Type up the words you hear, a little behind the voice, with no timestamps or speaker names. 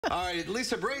All right,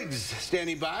 Lisa Briggs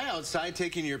standing by outside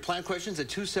taking your plant questions at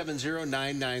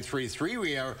 270-9933.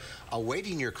 We are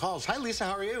awaiting your calls. Hi, Lisa.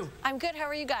 How are you? I'm good. How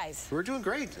are you guys? We're doing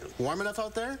great. Warm enough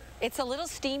out there? It's a little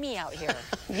steamy out here.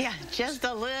 Yeah, just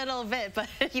a little bit. But,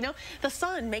 you know, the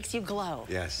sun makes you glow.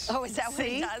 Yes. Oh, is that what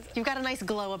it does? You've got a nice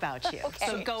glow about you. Okay.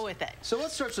 So go with it. So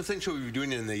what sorts of things should we be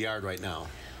doing in the yard right now?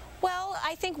 Well,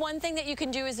 I think one thing that you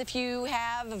can do is if you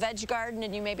have a veg garden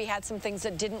and you maybe had some things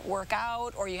that didn't work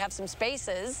out or you have some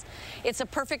spaces, it's a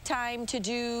perfect time to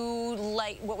do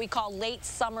like what we call late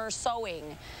summer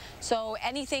sowing. So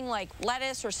anything like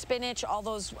lettuce or spinach, all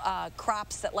those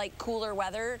crops that like cooler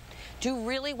weather do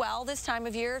really well this time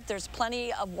of year. There's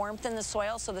plenty of warmth in the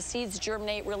soil, so the seeds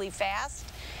germinate really fast.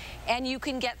 And you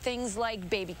can get things like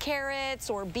baby carrots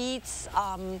or beets,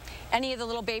 any of the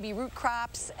little baby root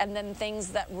crops, and then things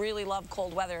that really love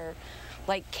cold weather,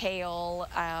 like kale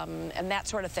and that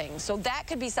sort of thing. So that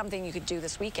could be something you could do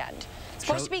this weekend. It's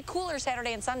supposed to be cooler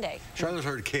Saturday and Sunday. Charlotte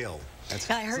heard kale.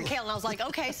 I heard kale, and I was like,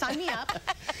 okay, sign me up.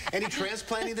 Any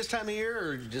transplanting this time of year,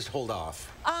 or just hold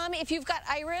off? If you've got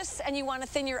iris and you want to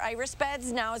thin your iris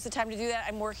beds, now is the time to do that.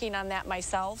 I'm working on that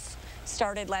myself.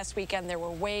 Started last weekend. There were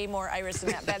way more iris in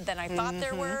that bed than I thought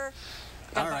there were.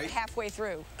 All about right. Halfway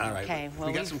through. All right. Okay, well,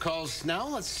 we got some calls now.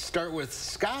 Let's start with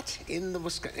Scott in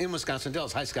Wisconsin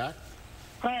Dells. Hi, Scott.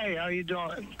 Hi, how you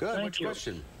doing? Good. What's your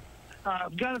question?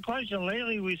 I've got a question.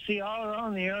 Lately, we see all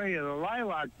around the area the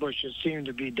lilac bushes seem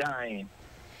to be dying,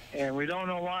 and we don't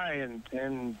know why,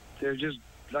 and they're just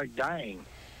like dying.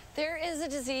 There is a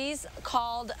disease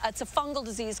called, it's a fungal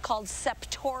disease called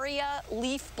Septoria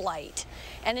leaf blight,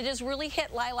 and it has really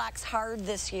hit lilacs hard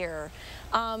this year.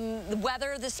 The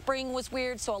weather this spring was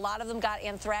weird, so a lot of them got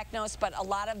anthracnose, but a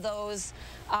lot of those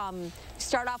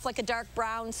start off like a dark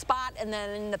brown spot, and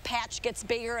then the patch gets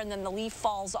bigger, and then the leaf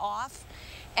falls off.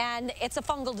 And it's a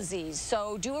fungal disease,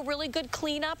 so do a really good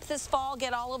cleanup this fall,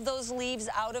 get all of those leaves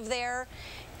out of there,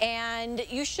 and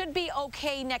you should be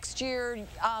okay next year.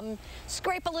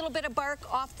 Scrape a little bit of bark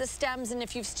off the stems, and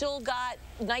if you've still got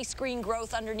nice green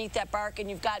growth underneath that bark and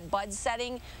you've got buds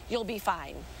setting, you'll be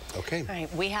fine. Okay. All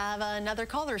right, we have another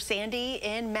caller, Sandy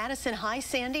in Madison. Hi,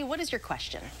 Sandy. What is your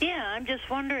question? Yeah, I'm just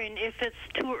wondering if it's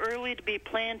too early to be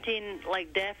planting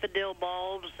like daffodil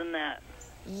bulbs and that.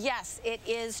 Yes, it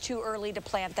is too early to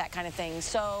plant that kind of thing.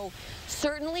 So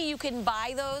certainly you can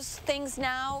buy those things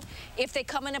now. If they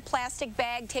come in a plastic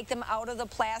bag, take them out of the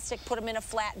plastic, put them in a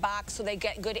flat box so they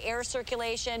get good air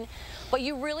circulation. But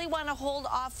you really want to hold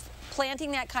off planting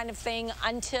that kind of thing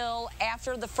until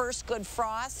after the first good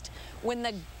frost, when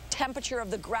the temperature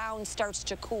of the ground starts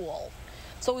to cool.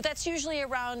 So that's usually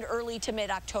around early to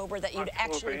mid-October that you'd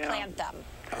actually plant them.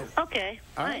 Okay,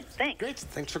 all right, thanks. Great,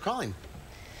 thanks for calling.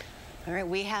 All right,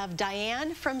 we have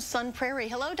Diane from Sun Prairie.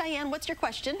 Hello, Diane. What's your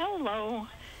question? Hello.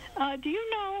 Do you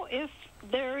know if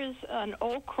there is an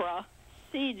okra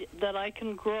seed that I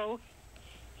can grow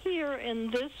here in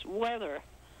this weather?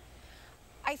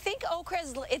 I think okra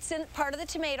it's in part of the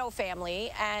tomato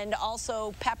family, and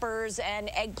also peppers and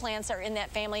eggplants are in that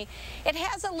family. It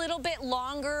has a little bit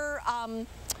longer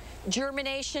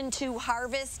germination to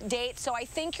harvest date, so I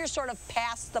think you're sort of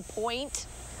past the point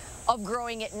of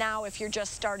growing it now if you're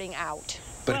just starting out.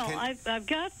 Well, I've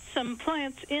got some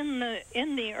plants in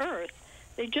the earth.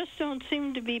 They just don't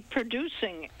seem to be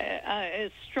producing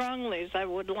as strongly as I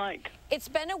would like. It's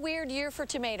been a weird year for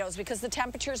tomatoes because the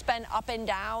temperature's been up and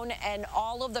down, and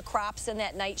all of the crops in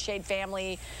that nightshade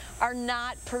family are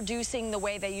not producing the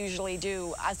way they usually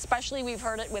do. Especially we've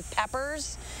heard it with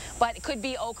peppers, but it could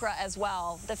be okra as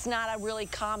well. That's not a really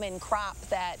common crop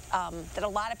that that a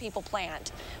lot of people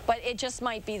plant, but it just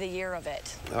might be the year of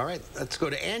it. All right, let's go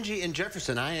to Angie in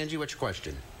Jefferson. Hi, Angie. What's your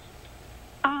question?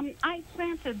 I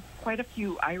planted quite a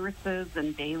few irises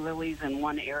and daylilies in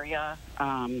one area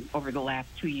over the last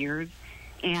 2 years,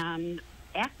 and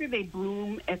after they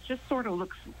bloom, it just sort of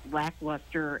looks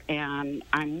lackluster, and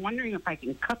I'm wondering if I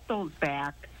can cut those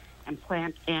back and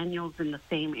plant annuals in the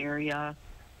same area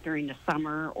during the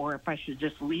summer, or if I should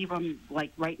just leave them.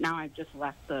 Like right now, I've just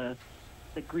left the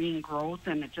green growth,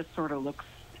 and it just sort of looks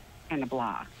kind of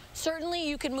blah. Certainly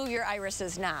you can move your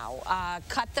irises now.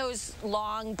 Cut those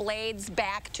long blades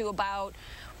back to about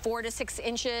 4 to 6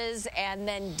 inches and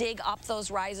then dig up those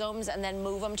rhizomes and then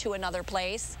move them to another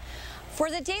place. For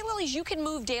the daylilies, you can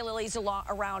move daylilies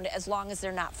around as long as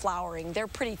they're not flowering. They're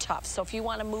pretty tough, so if you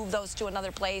want to move those to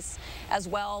another place as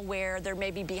well where they're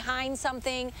maybe behind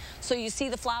something so you see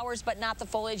the flowers but not the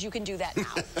foliage, you can do that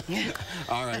now.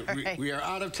 All right, we are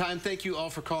out of time. Thank you all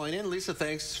for calling in. Lisa,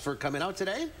 thanks for coming out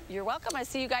today. You're welcome. I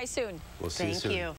see you guys soon. We'll see you soon. Thank you.